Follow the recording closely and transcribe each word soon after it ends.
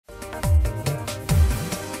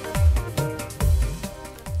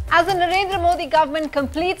As the Narendra Modi government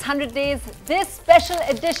completes 100 days, this special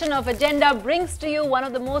edition of Agenda brings to you one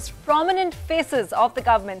of the most prominent faces of the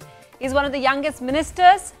government. He's one of the youngest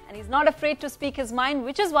ministers and he's not afraid to speak his mind,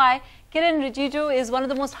 which is why Kiren Rijiju is one of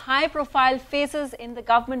the most high-profile faces in the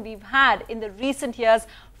government we've had in the recent years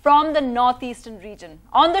from the northeastern region.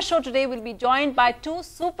 On the show today, we'll be joined by two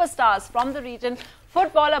superstars from the region,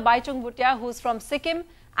 footballer Baichung Bhutia, who's from Sikkim,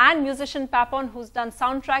 and musician Papon, who's done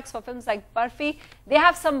soundtracks for films like Barfi. They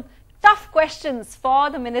have some tough questions for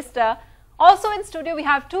the minister. Also in studio, we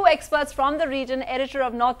have two experts from the region, editor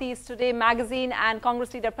of Northeast Today magazine and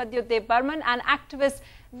Congress leader Pradyut Dev Burman and activist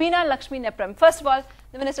Beena Lakshmi Nepram. First of all,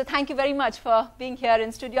 the minister, thank you very much for being here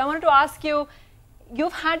in studio. I wanted to ask you,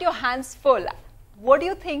 you've had your hands full. What do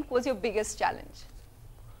you think was your biggest challenge?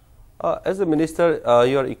 As a minister,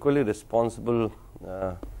 you are equally responsible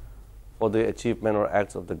for the achievement or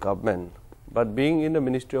acts of the government, but being in the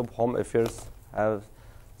Ministry of Home Affairs have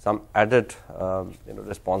some added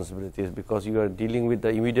responsibilities because you are dealing with the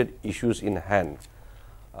immediate issues in hand.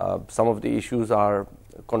 Some of the issues are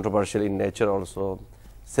controversial in nature, also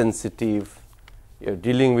sensitive. You're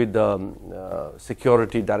dealing with the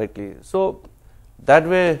security directly. So that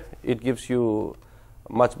way it gives you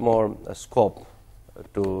much more scope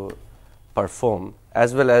to perform,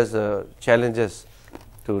 as well as challenges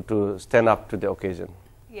to stand up to the occasion.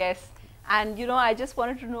 Yes, and I just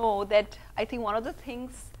wanted to know that I think one of the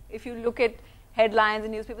things, if you look at headlines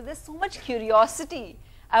and newspapers, there's so much curiosity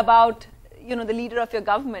about the leader of your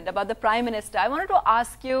government, about the Prime Minister. I wanted to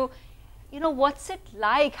ask you, what's it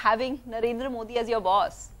like having Narendra Modi as your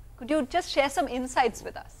boss? Could you just share some insights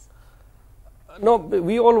with us? No,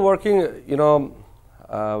 we all working,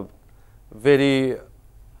 very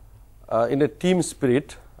in a team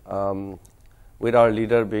spirit. With our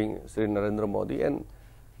leader being Sri Narendra Modi, and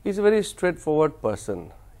he's a very straightforward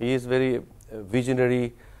person. He is very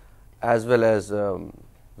visionary as well as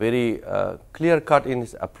very clear-cut in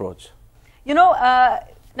his approach. Now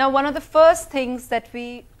one of the first things that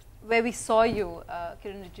where we saw you,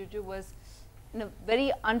 Kiren Rijiju, was in a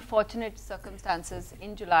very unfortunate circumstances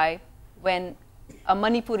in July when a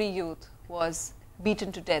Manipuri youth was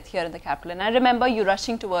beaten to death here in the capital. And I remember you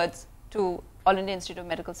rushing to All India Institute of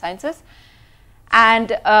Medical Sciences.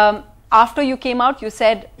 And after you came out, you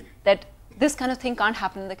said that this kind of thing can't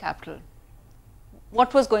happen in the capital.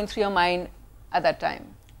 What was going through your mind at that time?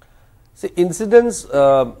 See, incidents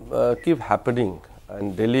keep happening,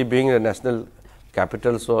 and Delhi being a national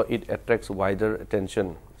capital, so it attracts wider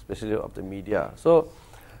attention, especially of the media. So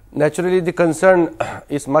naturally the concern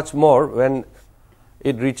is much more when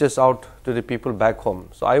it reaches out to the people back home.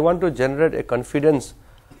 So I want to generate a confidence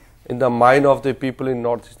in the mind of the people in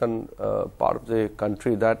northeastern part of the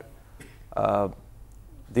country that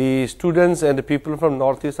the students and the people from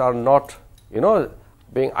northeast are not,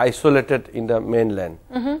 being isolated in the mainland.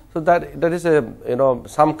 So that is a,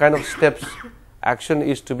 some kind of steps, action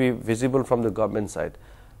is to be visible from the government side.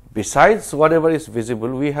 Besides whatever is visible,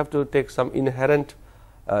 we have to take some inherent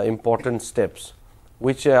important steps,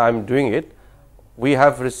 which I'm doing it. We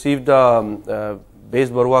have received Base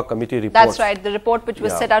Barua committee report. That's right, the report which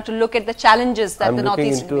was set out to look at the challenges that the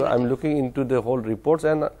Northeast. I'm looking into the whole reports,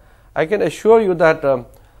 and I can assure you that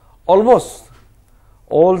almost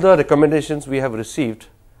all the recommendations we have received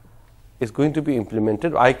is going to be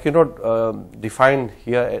implemented. I cannot define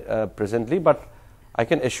here presently, but I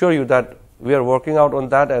can assure you that we are working out on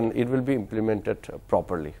that and it will be implemented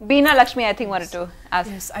properly. Beena Lakshmi, I think, wanted to ask.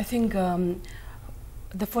 Yes, I think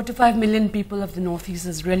the 45 million people of the Northeast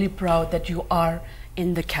is really proud that you are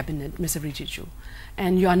in the cabinet, Mr. Rijiju,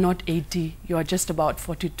 and you are not 80, you are just about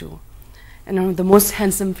 42, and one of the most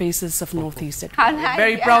handsome faces of Northeast.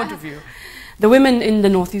 Very proud of you. The women in the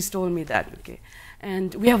Northeast told me that, okay,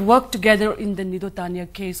 and we have worked together in the Nido Tania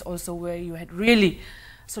case also, where you had really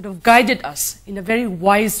sort of guided us in a very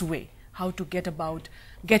wise way how to get about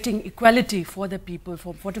getting equality for the people,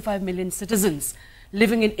 for 45 million citizens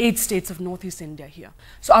living in 8 states of Northeast India here.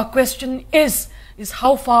 So our question is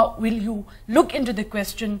how far will you look into the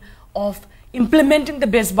question of implementing the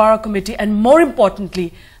Base Barua committee, and more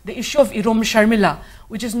importantly, the issue of Irom Sharmila,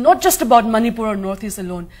 which is not just about Manipur or Northeast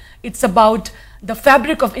alone, it's about the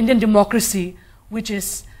fabric of Indian democracy, which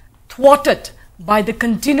is thwarted by the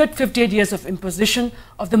continued 58 years of imposition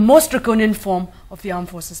of the most draconian form of the Armed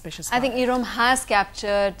Forces Special Squad. I think Irom has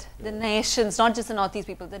captured the nation's, not just the Northeast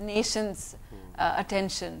people, the nation's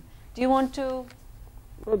attention. Do you want to?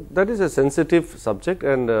 Well, that is a sensitive subject,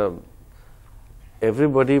 and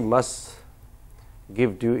everybody must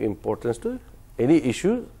give due importance to any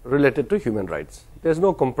issue related to human rights. There is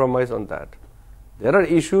no compromise on that. There are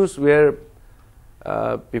issues where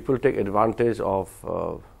people take advantage of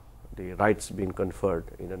the rights being conferred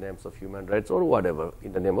in the names of human rights or whatever,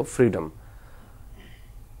 in the name of freedom.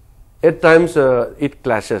 At times it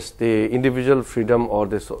clashes, the individual freedom or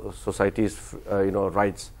the society's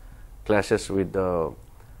rights clashes with the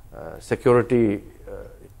security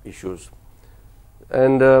issues.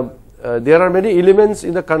 And there are many elements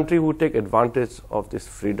in the country who take advantage of this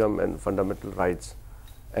freedom and fundamental rights,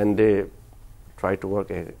 and they try to work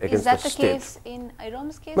against the state. Is that the case in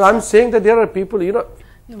Irom's case? No, I'm saying that there are people,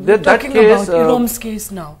 we're talking about Irom's case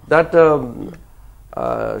now. That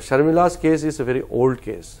Sharmila's case is a very old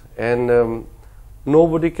case, and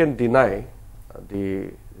nobody can deny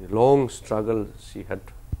the long struggle she had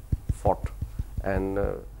fought. And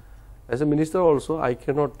as a minister also, I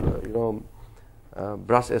cannot,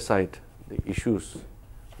 brush aside the issues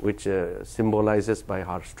which symbolizes by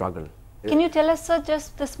her struggle. Can you tell us, sir,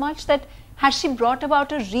 just this much, that has she brought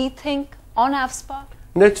about a rethink on AFSPA?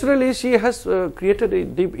 Naturally, she has created a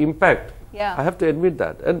deep impact. Yeah. I have to admit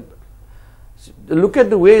that. And look at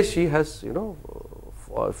the way she has,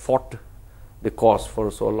 fought the cause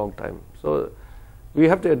for so long time. So we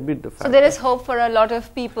have to admit the fact. So there is hope for a lot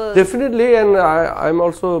of people. Definitely, and I'm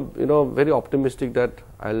also, very optimistic that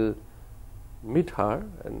I'll meet her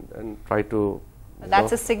and try to.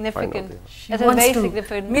 That's a significant. She that's a wants very to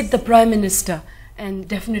significant. meet the Prime Minister, and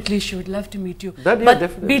definitely she would love to meet you. That, yeah, but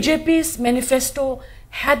definitely. BJP's manifesto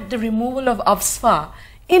had the removal of AFSPA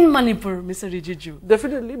in Manipur, Mr. Rijiju.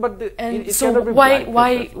 Definitely, but it so cannot be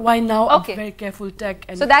why now Okay. a very careful tack?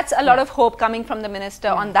 And So that's a lot of hope coming from the minister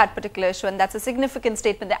on that particular issue, and that's a significant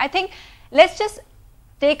statement there. I think let's just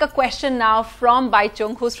take a question now from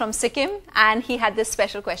Baichung, who's from Sikkim, and he had this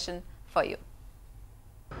special question for you.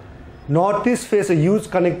 Northeast face a huge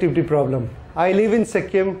connectivity problem. I live in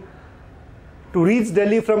Sikkim. To reach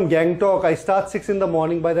Delhi from Gangtok, I start 6 in the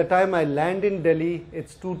morning. By the time I land in Delhi,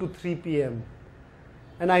 it's 2 to 3 p.m.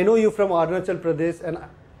 And I know you from Arunachal Pradesh, and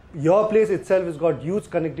your place itself has got huge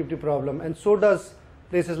connectivity problem, and so does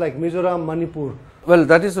places like Mizoram, Manipur. Well,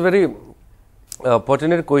 that is a very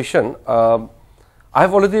pertinent question. I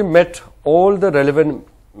have already met all the relevant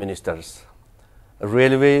ministers,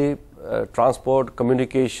 railway, transport,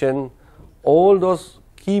 communication, all those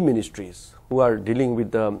key ministries who are dealing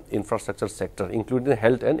with the infrastructure sector, including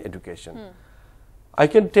health and education. I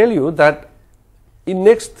can tell you that in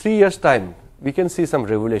next 3 years' time, we can see some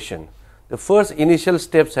revolution. The first initial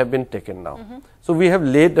steps have been taken now. So we have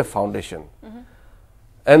laid the foundation.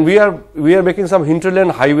 And we are making some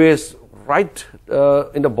hinterland highways right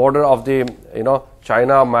in the border of the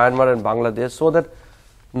China, Myanmar and Bangladesh, so that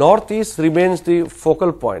Northeast remains the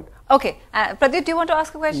focal point. Okay, Pradyut, do you want to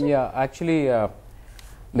ask a question? Yeah, actually,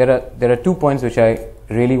 there are 2 points which I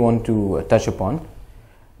really want to touch upon.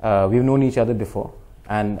 We've known each other before,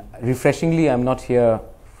 and refreshingly, I'm not here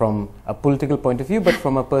from a political point of view, but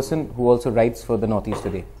from a person who also writes for the Northeast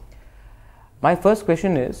Today. My first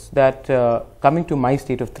question is that coming to my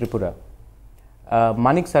state of Tripura,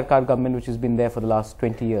 Manik Sarkar government, which has been there for the last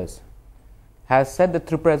 20 years, has said that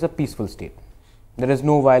Tripura is a peaceful state. There is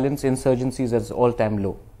no violence, insurgencies is all-time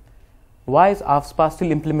low. Why is AFSPA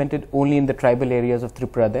still implemented only in the tribal areas of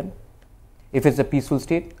Tripura then? If it's a peaceful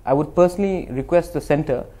state, I would personally request the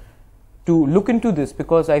centre to look into this,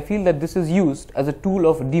 because I feel that this is used as a tool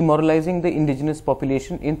of demoralizing the indigenous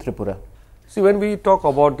population in Tripura. See, when we talk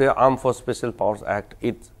about the Armed Forces Special Powers Act,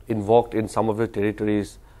 it's invoked in some of the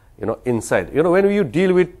territories, inside. When you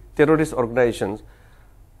deal with terrorist organizations,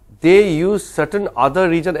 they use certain other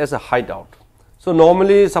region as a hideout. So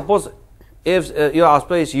normally, suppose if your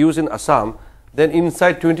AFSPA is used in Assam, then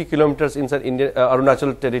inside 20 kilometers inside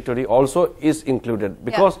Arunachal territory also is included,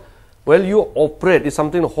 because while you operate is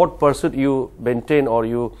something hot pursuit you maintain, or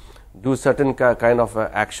you do certain kind of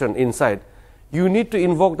action inside, you need to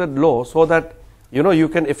invoke that law so that you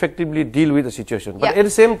can effectively deal with the situation. But at the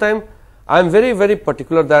same time, I am very, very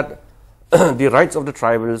particular that the rights of the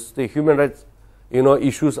tribals, the human rights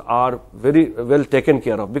issues are very well taken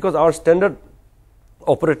care of, because our standard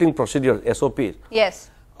operating procedures, SOPs,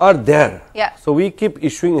 are there. So we keep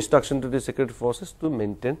issuing instruction to the security forces to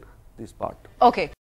maintain this part. Okay.